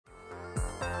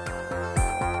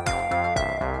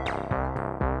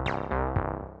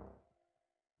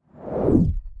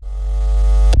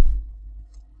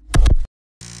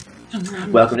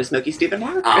Welcome to Smokey, Steve, and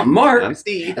Mark. I'm Mark. I'm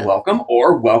Steve. Welcome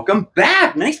or welcome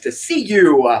back. Nice to see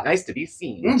you. Nice to be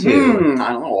seen, too.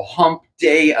 On a little hump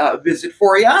day visit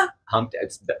for you.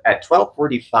 It's at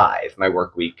 12:45. My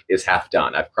work week is half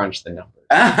done. I've crunched the numbers.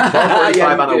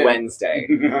 12:45 on a Wednesday.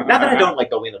 Not that I don't like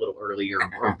go in a little earlier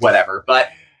or whatever, but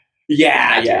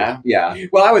yeah.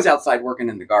 Well, I was outside working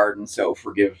in the garden, so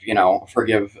forgive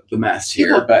the mess here.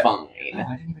 You look but fine.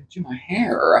 I didn't even do my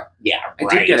hair. Yeah, I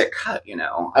did get it cut,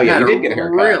 Oh yeah, you had did get a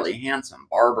haircut. Really handsome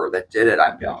barber that did it.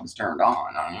 I was turned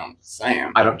on. I'm just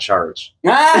saying. I don't charge.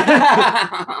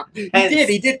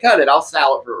 He did cut it. I'll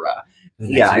sell it for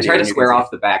yeah, I try to square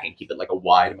off the back and keep it like a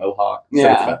wide mohawk.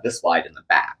 So it's about this wide in the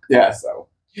back. Yeah. So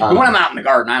but when I'm out in the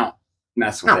garden, I don't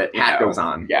mess with it. Hat goes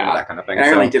on. Yeah, that kind of thing. And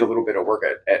I only did a little bit of work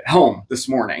at home this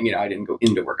morning. I didn't go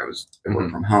into work. I was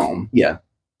working from home. Yeah.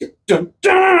 Dun,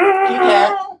 dun. Kitty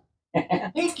cat.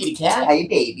 Hey, kitty cat. Hey,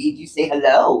 baby. Did you say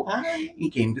hello? Hi. He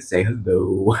came to say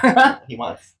hello.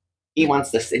 He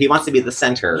wants to be the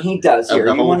center. He does. Of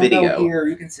the whole video. Here,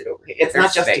 you can sit over here. It's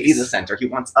not just to be the center. He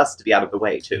wants us to be out of the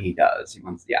way too. He does. He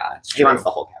wants the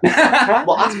whole cabin.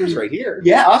 Well, Oscar's right here.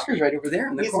 Yeah, Oscar's right over there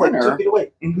in the corner. Like 2 feet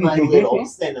away. My little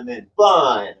cinnamon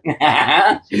bun.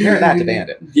 Compare that to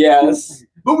Bandit. Yes.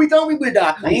 But we thought we would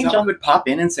pop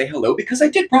in and say hello because I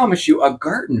did promise you a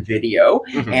garden video,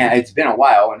 and it's been a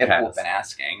while, and people have been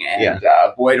asking, and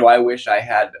boy, do I wish I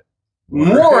had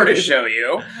more to show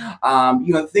you.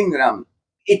 The thing that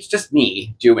it's just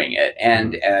me doing it,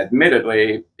 and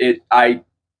admittedly, the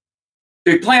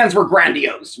plans were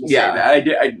grandiose. We'll say that. I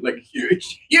did like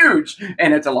huge,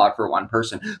 and it's a lot for one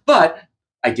person, but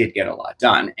I did get a lot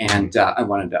done, and I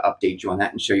wanted to update you on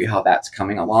that and show you how that's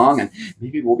coming along, and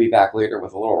maybe we'll be back later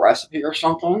with a little recipe or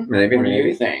something. Maybe. What do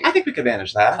you think? I think we could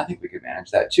manage that. I think we could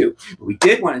manage that too. But we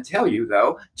did want to tell you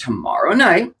though, tomorrow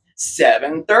night,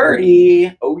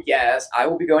 7:30. Oh yes, I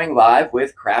will be going live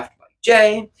with Craft by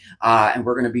Jay, and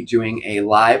we're going to be doing a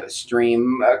live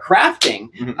stream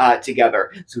crafting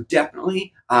together. So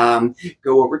definitely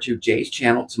go over to Jay's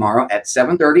channel tomorrow at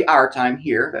 7:30 our time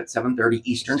here. That's 7:30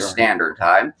 Eastern Standard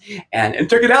Time, and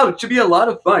check it out. It should be a lot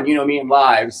of fun. Me in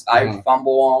lives, I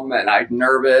fumble them and I'm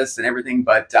nervous and everything,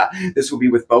 but this will be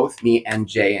with both me and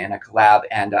Jay in a collab,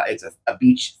 and it's a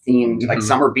beach themed, like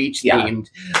summer beach themed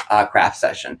craft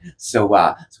session. So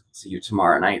we'll see you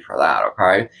tomorrow night for that,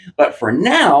 okay? But for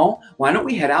now, why don't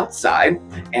we head outside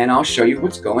and I'll show you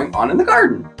what's going on in the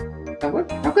garden.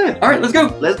 Okay. All right, let's go.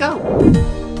 Let's go.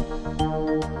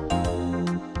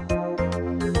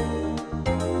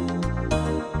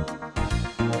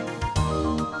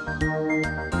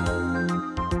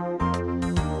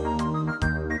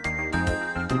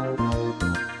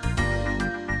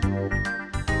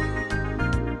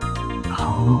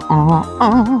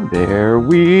 There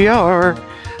we are.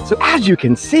 So as you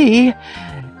can see,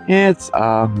 it's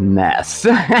a mess.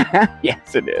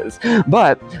 Yes, it is.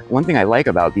 But one thing I like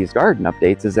about these garden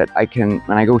updates is that when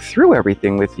I go through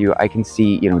everything with you, I can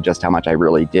see, just how much I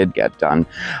really did get done.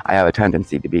 I have a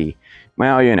tendency to be,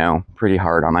 well, pretty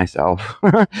hard on myself.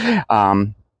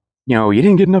 You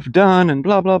didn't get enough done and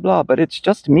blah, blah, blah, but it's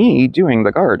just me doing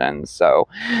the garden. So,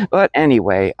 but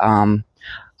anyway,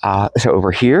 so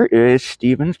over here is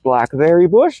Steven's blackberry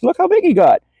bush. Look how big he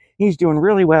got. He's doing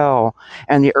really well.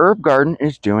 And the herb garden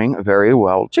is doing very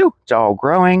well too. It's all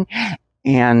growing.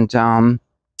 And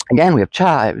again, we have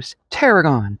chives,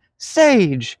 tarragon,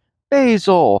 sage,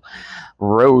 basil,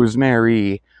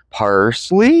 rosemary,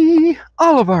 parsley,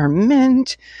 olive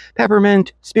mint,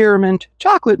 peppermint, spearmint,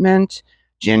 chocolate mint,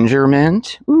 ginger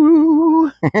mint,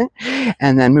 ooh.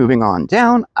 And then moving on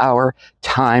down, our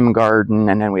thyme garden.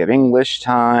 And then we have English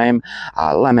thyme,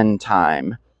 lemon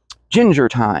thyme, ginger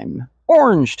thyme,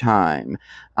 orange thyme,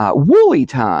 woolly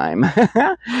thyme,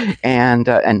 and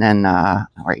then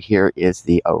right here is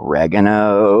the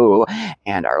oregano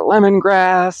and our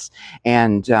lemongrass.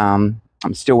 And I'm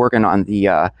still working on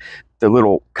the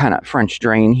little kind of French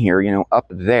drain here. Up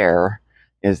there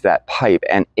is that pipe,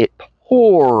 and it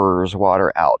pours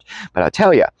water out. But I'll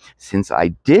tell you, since I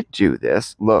did do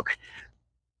this, look,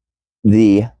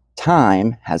 the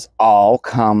thyme has all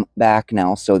come back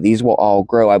now, so these will all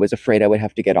grow. I was afraid I would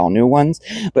have to get all new ones,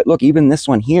 but look, even this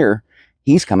one here,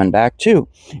 he's coming back too.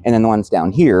 And then the ones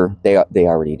down here, they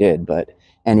already did. But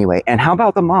anyway, and how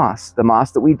about the moss? The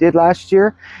moss that we did last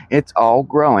year, it's all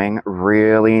growing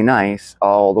really nice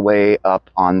all the way up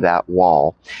on that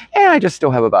wall. And I just still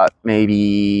have about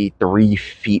maybe 3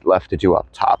 feet left to do up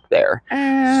top there.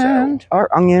 And so our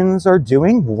onions are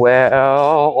doing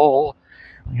well.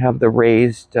 We have the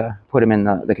raised, put them in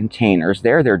the containers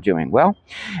there. They're doing well.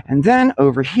 And then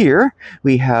over here,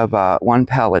 we have one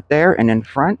pallet there. And in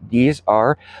front, these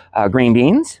are green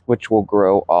beans, which will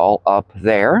grow all up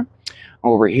there.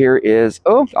 Over here is,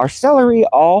 oh, our celery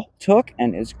all took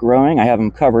and is growing. I have them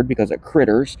covered because of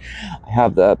critters. I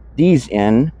have these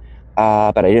in,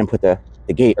 but I didn't put the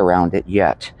gate around it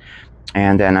yet.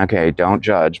 And then, okay, don't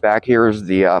judge. Back here is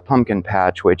the pumpkin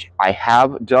patch, which I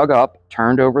have dug up,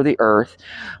 turned over the earth.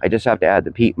 I just have to add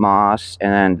the peat moss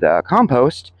and the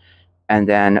compost, and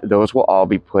then those will all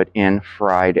be put in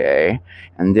Friday.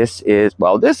 And this is,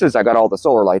 well, I got all the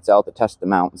solar lights out to test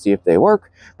them out and see if they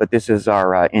work, but this is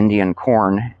our Indian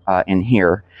corn in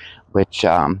here, which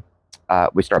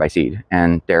we start by seed,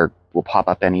 and they will pop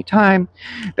up anytime.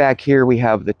 Back here we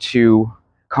have the 2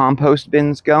 compost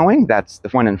bins going. That's the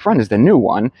one in front is the new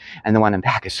one, and the one in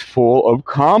back is full of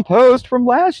compost from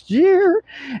last year.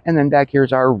 And then back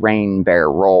here's our rain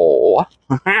barrel.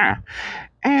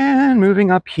 And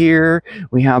moving up here,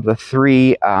 we have the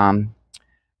 3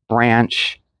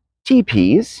 branch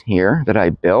teepees here that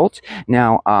I built.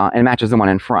 Now, and it matches the one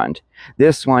in front.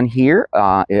 This one here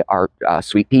are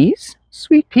sweet peas,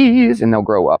 and they'll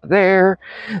grow up there.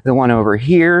 The one over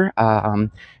here,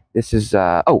 this is,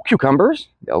 cucumbers.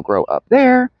 They'll grow up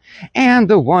there. And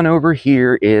the one over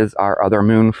here is our other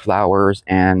moonflowers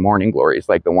and morning glories,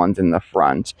 like the ones in the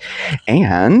front.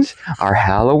 And our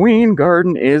Halloween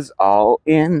garden is all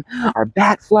in. Our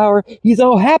bat flower, he's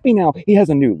all happy now. He has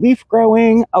a new leaf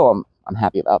growing. Oh, I'm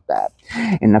happy about that.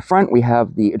 In the front, we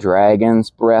have the dragon's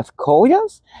breath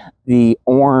coleus, the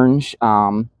orange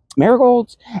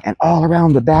marigolds, and all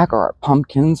around the back are our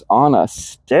pumpkins on a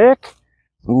stick.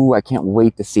 Ooh, I can't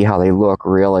wait to see how they look,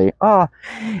 really.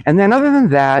 And then other than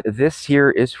that, this here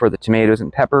is for the tomatoes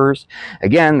and peppers.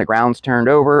 Again, the ground's turned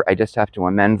over. I just have to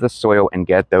amend the soil and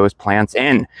get those plants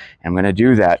in. I'm going to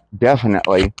do that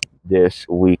definitely this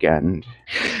weekend.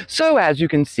 So as you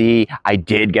can see, I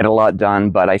did get a lot done,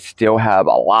 but I still have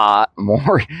a lot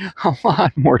more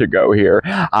to go here.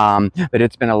 But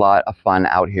it's been a lot of fun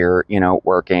out here, you know,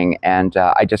 working, and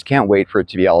I just can't wait for it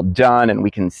to be all done and we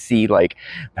can see like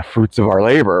the fruits of our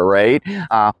labor, right?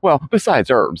 Well, besides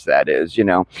herbs, that is, you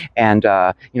know, and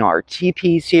you know, our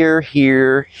teepees here,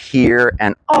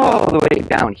 and all the way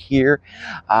down here.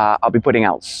 I'll be putting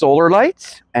out solar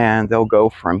lights, and they'll go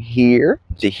from here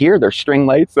to here. They're string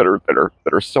lights that are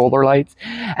solar lights,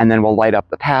 and then we'll light up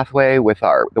the pathway with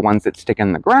the ones that stick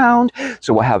in the ground.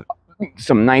 So we'll have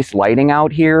some nice lighting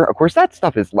out here. Of course, that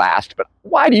stuff is last, but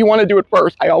why do you want to do it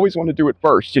first? I always want to do it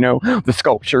first, you know, the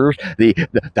sculptures, the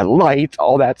lights,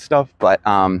 all that stuff. But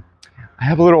I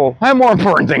have more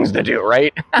important things to do,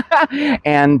 right?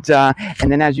 and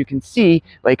then as you can see,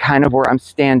 like kind of where I'm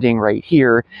standing right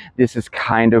here, this is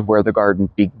kind of where the garden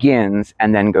begins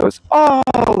and then goes all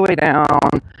the way down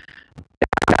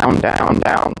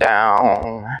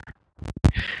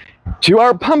to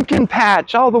our pumpkin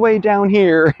patch all the way down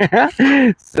here.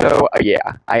 So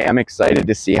yeah, I am excited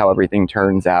to see how everything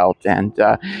turns out, and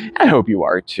I hope you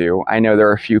are too. I know there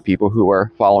are a few people who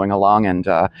are following along, and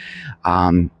I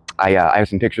have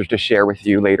some pictures to share with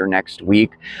you later next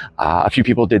week. A few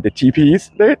people did the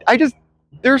teepees.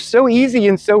 They're so easy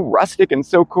and so rustic and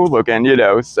so cool looking, you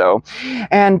know, so.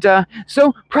 And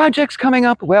so projects coming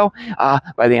up, well,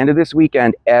 by the end of this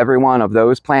weekend, every one of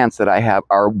those plants that I have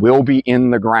will be in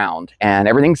the ground, and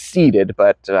everything's seeded,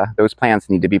 but those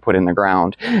plants need to be put in the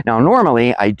ground. Now,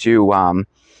 normally I do, I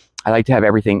like to have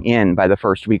everything in by the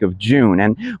first week of June,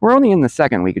 and we're only in the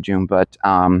second week of June, but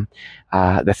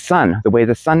the way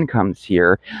the sun comes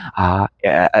here,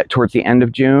 towards the end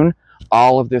of June,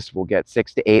 all of this will get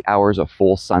 6 to 8 hours of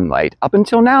full sunlight. Up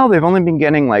until now, they've only been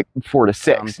getting like 4 to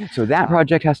 6. So that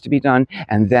project has to be done.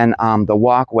 And then the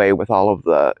walkway with all of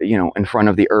the, you know, in front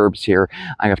of the herbs here,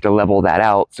 I have to level that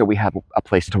out so we have a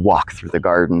place to walk through the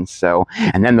garden. So,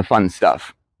 and then the fun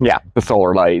stuff. Yeah, the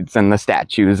solar lights and the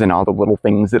statues and all the little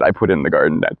things that I put in the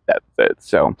garden. That's it.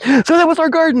 So that was our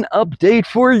garden update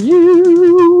for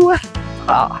you.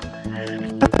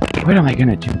 What am I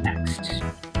gonna do next?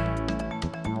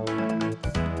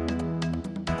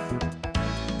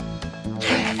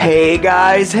 Hey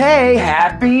guys, hey,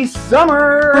 happy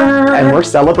summer! And we're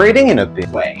celebrating in a big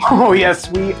way. Oh yes,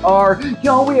 we are.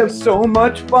 Y'all, we have so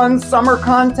much fun summer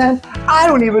content. I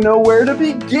don't even know where to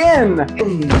begin.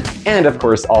 And of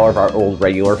course, all of our old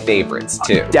regular favorites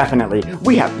too. Definitely.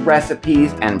 We have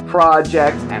recipes and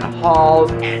projects and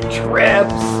hauls and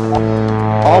trips.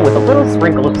 All with a little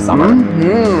sprinkle of summer.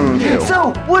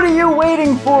 So, what are you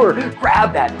waiting for?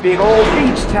 Grab that big old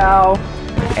beach towel.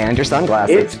 And your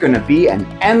sunglasses. It's gonna be an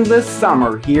endless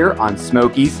summer here on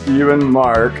Smokey, Steve, and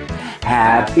Mark.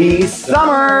 Happy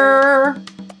summer!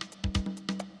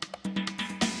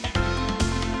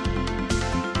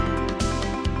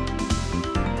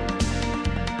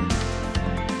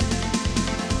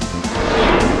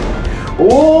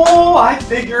 Oh, I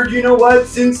figured, you know what,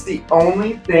 since the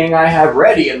only thing I have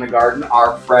ready in the garden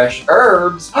are fresh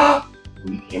herbs,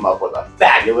 we came up with a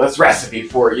fabulous recipe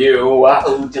for you.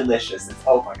 Oh, delicious.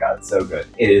 Oh my God, so good.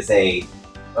 It is a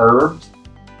herbed,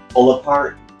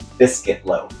 pull-apart biscuit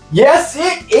loaf. Yes,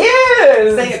 it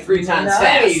is! Say it 3 times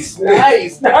nice,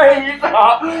 fast. nice.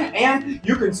 And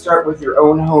you can start with your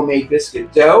own homemade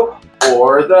biscuit dough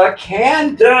or the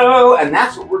canned dough, and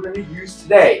that's what we're going to use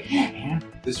today. And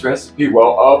this recipe,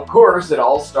 well, of course, it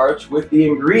all starts with the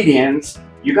ingredients.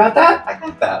 You got that? I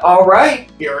got that. All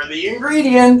right, here are the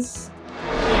ingredients.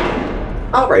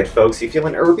 All right, folks, you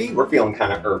feeling herby? We're feeling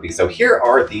kind of herby. So here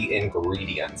are the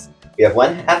ingredients. We have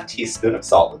 1/2 teaspoon of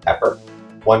salt and pepper,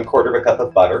 1/4 cup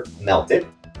of butter melted,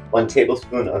 1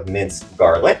 tablespoon of minced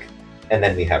garlic, and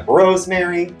then we have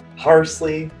rosemary,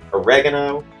 parsley,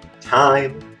 oregano,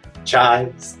 thyme,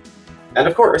 chives, and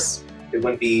of course, it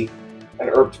wouldn't be an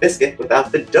herbed biscuit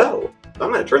without the dough. So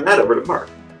I'm going to turn that over to Mark.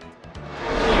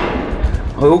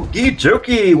 Okie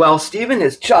dokie, while Steven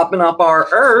is chopping up our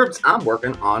herbs, I'm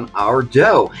working on our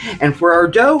dough. And for our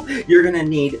dough, you're gonna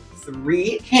need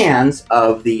 3 cans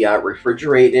of the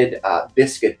refrigerated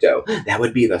biscuit dough. That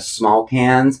would be the small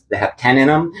cans that have 10 in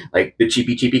them, like the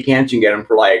cheapy cans. You can get them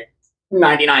for like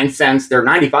 99 cents. They're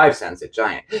 95 cents at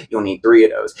Giant. You'll need 3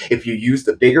 of those. If you use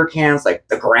the bigger cans, like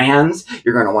the grands,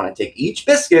 you're going to want to take each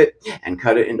biscuit and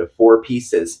cut it into 4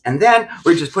 pieces. And then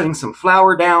we're just putting some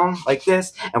flour down like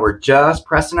this, and we're just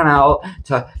pressing them out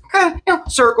to kind of, you know,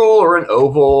 circle or an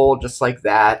oval, just like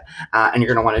that. And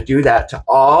you're going to want to do that to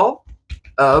all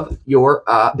of your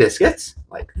biscuits,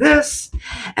 like this.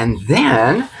 And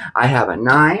then I have a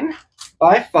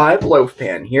 9x5 loaf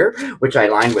pan here, which I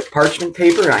lined with parchment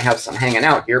paper, and I have some hanging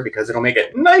out here because it'll make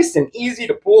it nice and easy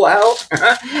to pull out.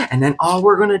 And then all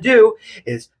we're gonna do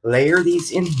is layer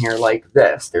these in here like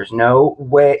this. There's no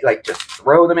way, like just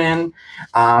throw them in,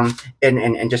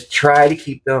 and just try to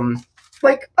keep them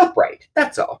like upright.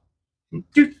 That's all.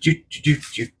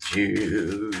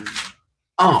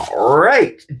 All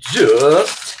right,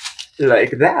 just like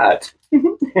that.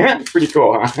 Pretty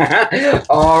cool, huh?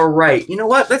 All right, you know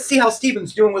what? Let's see how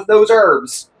Steven's doing with those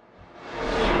herbs.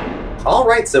 All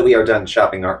right, so we are done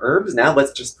chopping our herbs. Now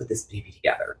let's just put this baby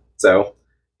together. So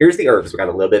here's the herbs. We got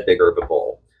a little bit bigger of a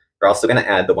bowl. We're also going to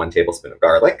add the 1 tablespoon of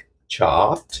garlic,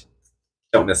 chopped.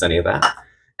 Don't miss any of that.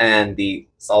 And the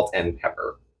salt and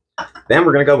pepper. Then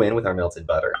we're going to go in with our melted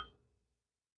butter.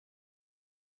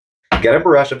 Get a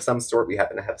brush of some sort. We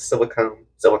happen to have silicone,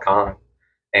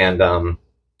 and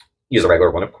use a regular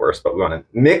one, of course, but we want to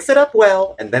mix it up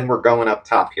well, and then we're going up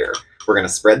top here. We're going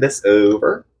to spread this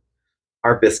over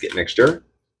our biscuit mixture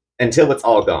until it's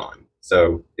all gone.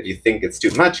 So if you think it's too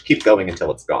much, keep going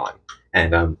until it's gone.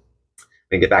 And when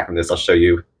we get back from this, I'll show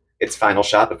you its final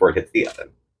shot before it hits the oven.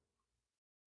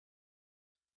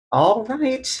 All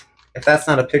right. If that's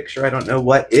not a picture, I don't know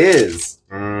what is.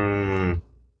 That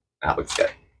looks good.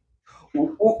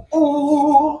 Ooh, ooh,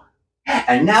 ooh.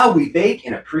 And now we bake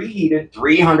in a preheated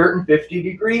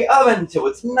 350-degree oven until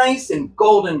it's nice and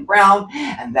golden brown,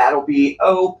 and that'll be,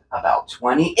 about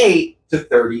 28 to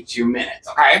 32 minutes,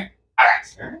 okay? All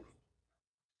right.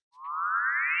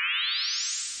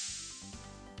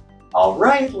 All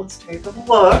right, let's take a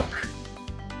look.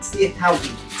 See how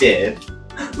we did.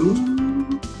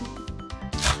 Ooh.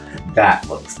 That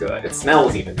looks good. It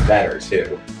smells even better,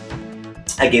 too.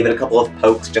 I gave it a couple of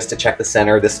pokes just to check the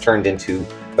center. This turned into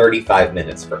 35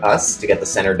 minutes for us to get the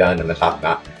center done and the top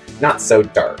not so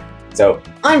dark. So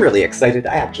I'm really excited.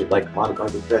 I actually like a lot of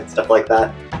garlic bread, stuff like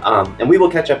that. And we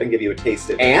will catch up and give you a taste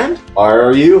of it. And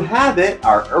there you have it,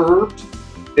 our herbed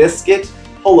biscuit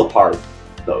pull-apart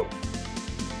loaf.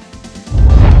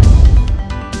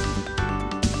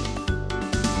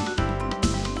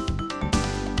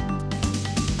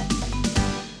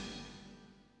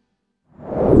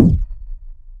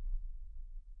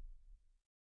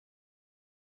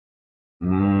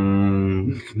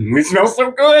 It smells so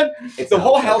good. It's the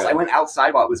whole house. So I went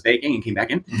outside while it was baking and came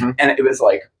back in, and it was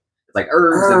like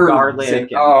herbs and garlic and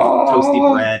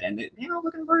toasty bread, and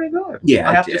looking very good. Yeah,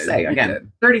 I have to say,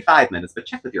 again, 35 minutes, but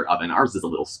check with your oven. Ours is a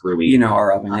little screwy. You know,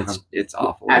 our oven, it's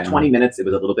awful. At 20 minutes, it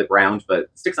was a little bit browned, but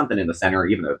stick something in the center,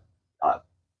 even a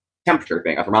temperature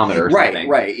thing, a thermometer or something,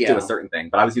 to a certain thing.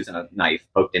 But I was using a knife,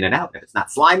 poked in and out. If it's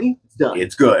not slimy, it's done.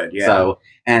 It's good, yeah. So,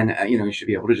 and you should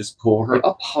be able to just pull her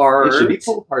apart. It should be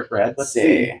pulled apart, bread. Let's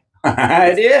see.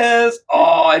 It is.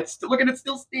 Oh, look at it,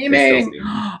 still steaming.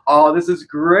 Oh, this is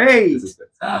great. This is good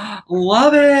stuff.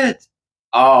 Love it.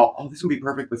 Oh, this would be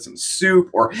perfect with some soup,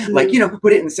 or like, you know,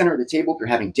 put it in the center of the table if you're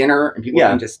having dinner and people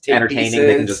can just take entertaining. pieces.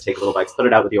 They can just take little bites, put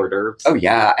it out with the hors d'oeuvres. Oh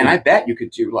yeah, and I bet you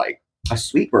could do like a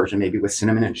sweet version, maybe with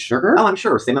cinnamon and sugar. Oh, I'm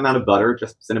sure. Same amount of butter,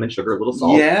 just cinnamon, sugar, a little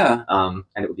salt. Yeah. And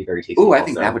it would be very tasty. Oh, I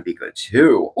think that would be good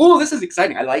too. Oh, this is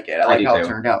exciting. I like it. I like how it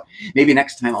too. tgoing out. Maybe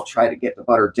next time I'll try to get the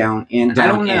butter down in. I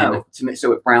don't know,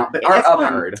 so it brown. But our oven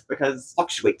hard because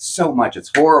fluctuates so much.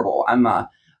 It's horrible. I'm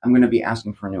going to be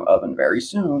asking for a new oven very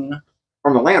soon.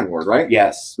 From the landlord, right?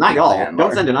 Yes. Not y'all.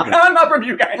 Don't send an oven. Not from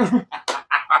you guys.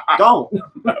 Don't.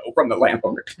 No, from the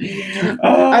landlord.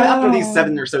 After these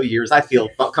 7 or so years, I feel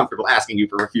comfortable asking you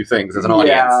for a few things as an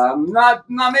audience.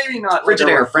 Yeah, maybe not.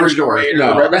 Frigidaire, French door.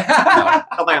 No,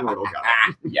 the landlord will go.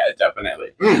 Yeah,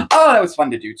 definitely. Oh, that was fun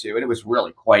to do too, and it was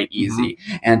really quite easy.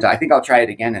 And I think I'll try it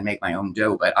again and make my own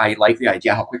dough. But I like the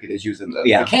idea how quick it is using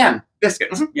the can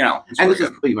biscuits. You know, and this is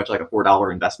pretty much like a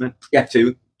 $4 investment. Yeah,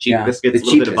 too. Cheap biscuits, a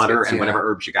little bit of butter, and whatever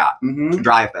herbs you got.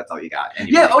 Dry if that's all you got. And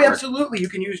absolutely. You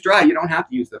can use dry. You don't have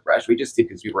to use the fresh. We just did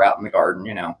because we were out in the garden,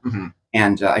 you know.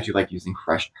 And I do like using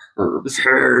fresh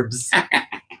herbs.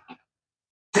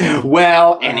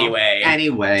 Well,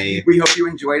 anyway. We hope you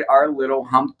enjoyed our little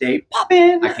hump day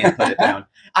pop-in. I can't put it down.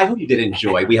 I hope you did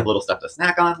enjoy. We have little stuff to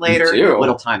snack on later. Me too.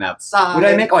 Little time outside. What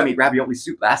did I make? Oh, I made ravioli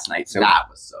soup last night. So that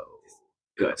was so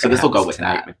good. So this will go with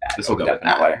that. This will go with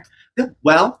that way.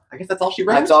 Well, I guess that's all she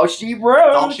wrote. That's all she wrote.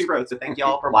 That's all she wrote. So thank you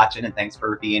all for watching and thanks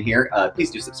for being here. Please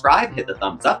do subscribe, hit the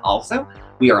thumbs up. Also,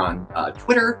 we are on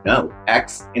Twitter,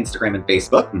 X, Instagram, and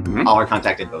Facebook. All our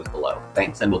contact info is below.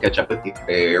 Thanks, and we'll catch up with you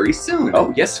very soon.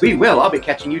 Oh, yes, we will. I'll be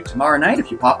catching you tomorrow night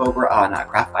if you pop over on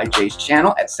Craft by Jay's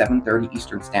channel at 7:30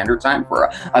 Eastern Standard Time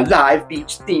for a live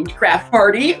beach-themed craft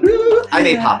party. I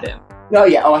may pop in. Oh,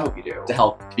 yeah. Oh, I hope you do. To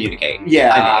help communicate.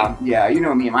 Yeah. Yeah, you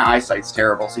know me. My eyesight's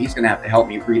terrible, so he's going to have to help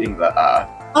me reading the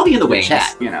I'll be in the wings.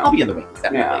 Chat, you know. I'll be in the wings,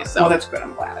 definitely. Yeah. So. Oh, that's good.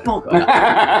 I'm glad. Oh, good.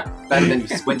 Better than you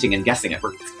squinting and guessing at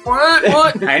words.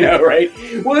 What? I know, right?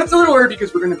 Well, that's a little weird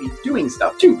because we're going to be doing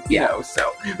stuff too, you know.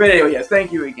 So, but anyway, yes,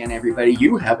 thank you again, everybody.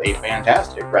 You have a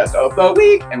fantastic rest of the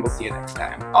week, and we'll see you next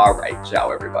time. All right,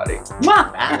 ciao, everybody.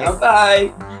 Bye.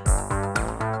 Bye.